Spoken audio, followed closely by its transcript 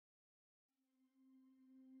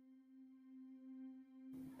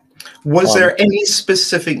Was there any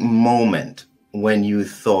specific moment when you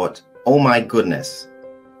thought, oh my goodness,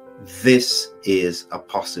 this is a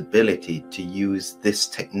possibility to use this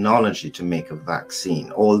technology to make a vaccine,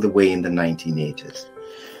 all the way in the 1980s?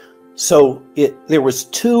 So there was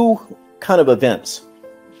two kind of events.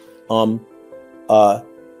 The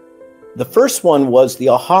first one was the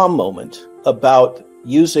aha moment about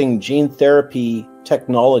using gene therapy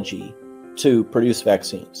technology to produce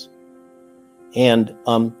vaccines. And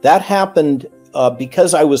that happened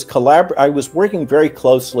because I was working very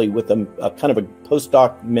closely with a kind of a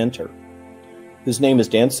postdoc mentor whose name is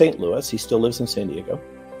Dan St. Louis. He still lives in San Diego.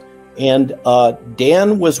 And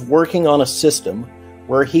Dan was working on a system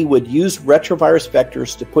where he would use retrovirus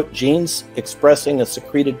vectors to put genes expressing a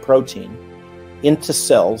secreted protein into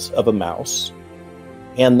cells of a mouse,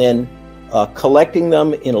 and then collecting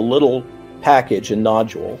them in a little package, a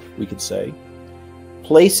nodule, we could say,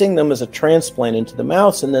 placing them as a transplant into the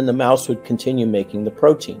mouse, and then the mouse would continue making the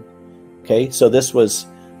protein. Okay, so this was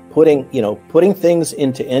putting things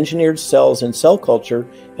into engineered cells in cell culture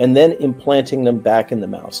and then implanting them back in the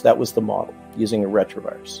mouse. That was the model, using a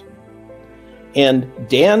retrovirus. And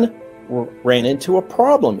Dan ran into a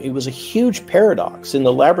problem. It was a huge paradox in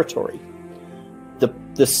the laboratory.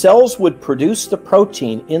 The cells would produce the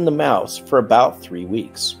protein in the mouse for about 3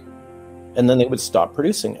 weeks, and then they would stop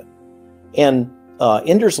producing it. And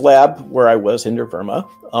Inder's lab, where I was, Inder Verma,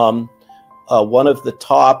 one of the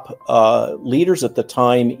top leaders at the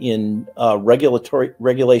time in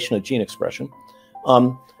regulation of gene expression,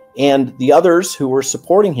 and the others who were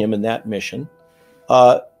supporting him in that mission,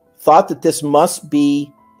 thought that this must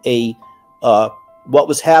be what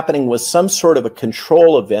was happening was some sort of a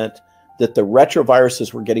control event, that the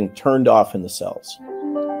retroviruses were getting turned off in the cells.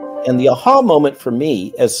 And the aha moment for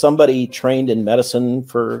me, as somebody trained in medicine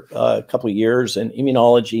for a couple of years and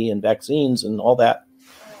immunology and vaccines and all that,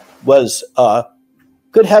 was,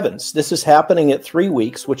 good heavens, this is happening at 3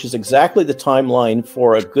 weeks, which is exactly the timeline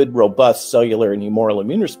for a good, robust cellular and humoral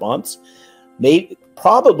immune response.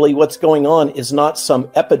 Probably what's going on is not some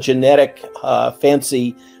epigenetic,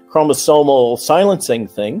 fancy chromosomal silencing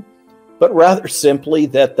thing, but rather simply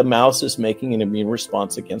that the mouse is making an immune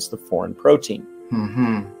response against the foreign protein.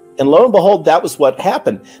 Mm-hmm. And lo and behold, that was what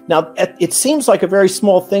happened. Now, it seems like a very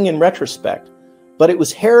small thing in retrospect, but it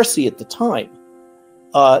was heresy at the time.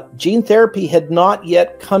 Gene therapy had not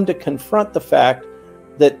yet come to confront the fact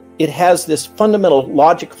that it has this fundamental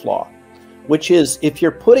logic flaw, which is if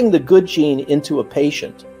you're putting the good gene into a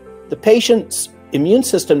patient, the patient's immune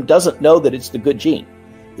system doesn't know that it's the good gene.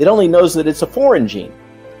 It only knows that it's a foreign gene.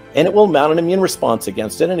 And it will mount an immune response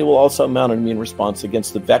against it, and it will also mount an immune response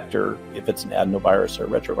against the vector if it's an adenovirus or a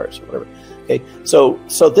retrovirus or whatever. Okay, so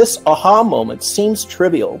this aha moment seems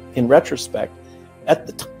trivial in retrospect. At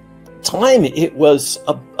the time, it was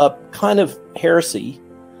a kind of heresy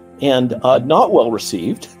and not well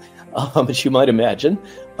received, as you might imagine.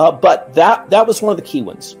 But that was one of the key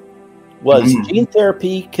ones. Was gene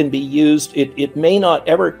therapy can be used. It may not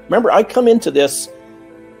ever. Remember, I come into this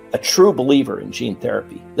a true believer in gene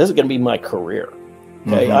therapy. This is going to be my career.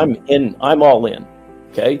 Okay, I'm all in.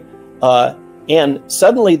 Okay, and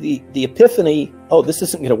suddenly the epiphany. Oh, this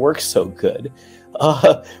isn't going to work so good.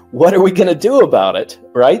 What are we going to do about it?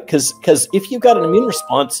 Right? Because if you've got an immune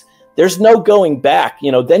response, there's no going back.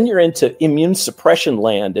 Then you're into immune suppression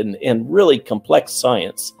land and really complex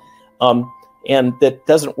science, and that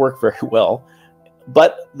doesn't work very well.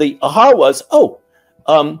 But the aha was,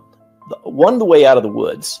 one of the way out of the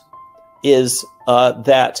woods is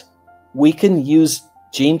that we can use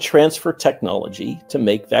gene transfer technology to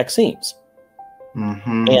make vaccines.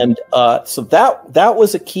 And so that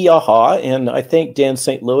was a key aha. And I thank Dan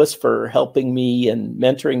St. Louis for helping me and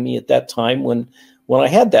mentoring me at that time when I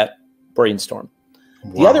had that brainstorm.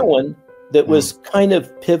 Wow. The other one that was kind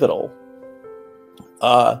of pivotal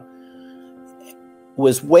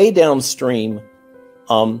was way downstream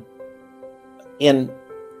and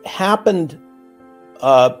happened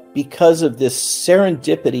because of this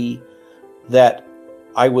serendipity that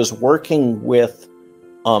I was working with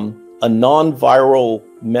a non-viral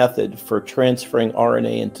method for transferring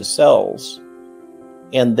RNA into cells.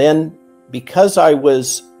 And then because I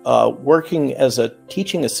was working as a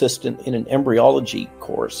teaching assistant in an embryology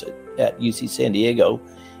course at UC San Diego,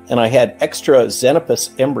 and I had extra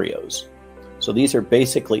Xenopus embryos. So these are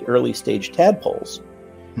basically early stage tadpoles.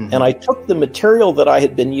 And I took the material that I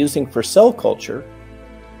had been using for cell culture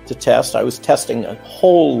to test. I was testing a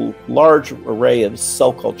whole large array of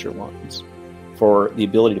cell culture lines for the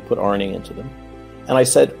ability to put RNA into them. And I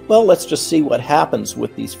said, well, let's just see what happens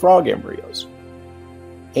with these frog embryos.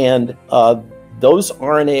 And those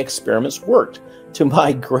RNA experiments worked, to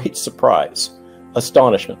my great surprise,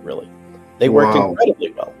 astonishment, really. They worked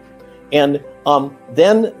incredibly well. And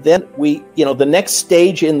then we, the next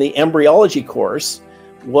stage in the embryology course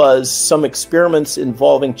was some experiments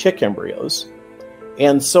involving chick embryos.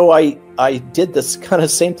 And so I did this kind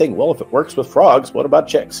of same thing. Well, if it works with frogs, what about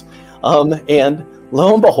chicks? And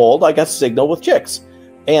lo and behold, I got signal with chicks.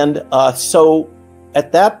 And so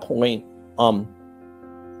at that point,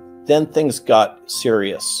 then things got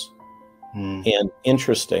serious and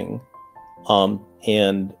interesting.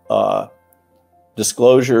 And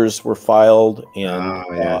disclosures were filed, and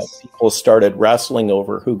people started wrestling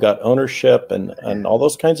over who got ownership and all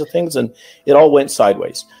those kinds of things. And it all went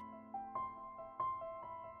sideways.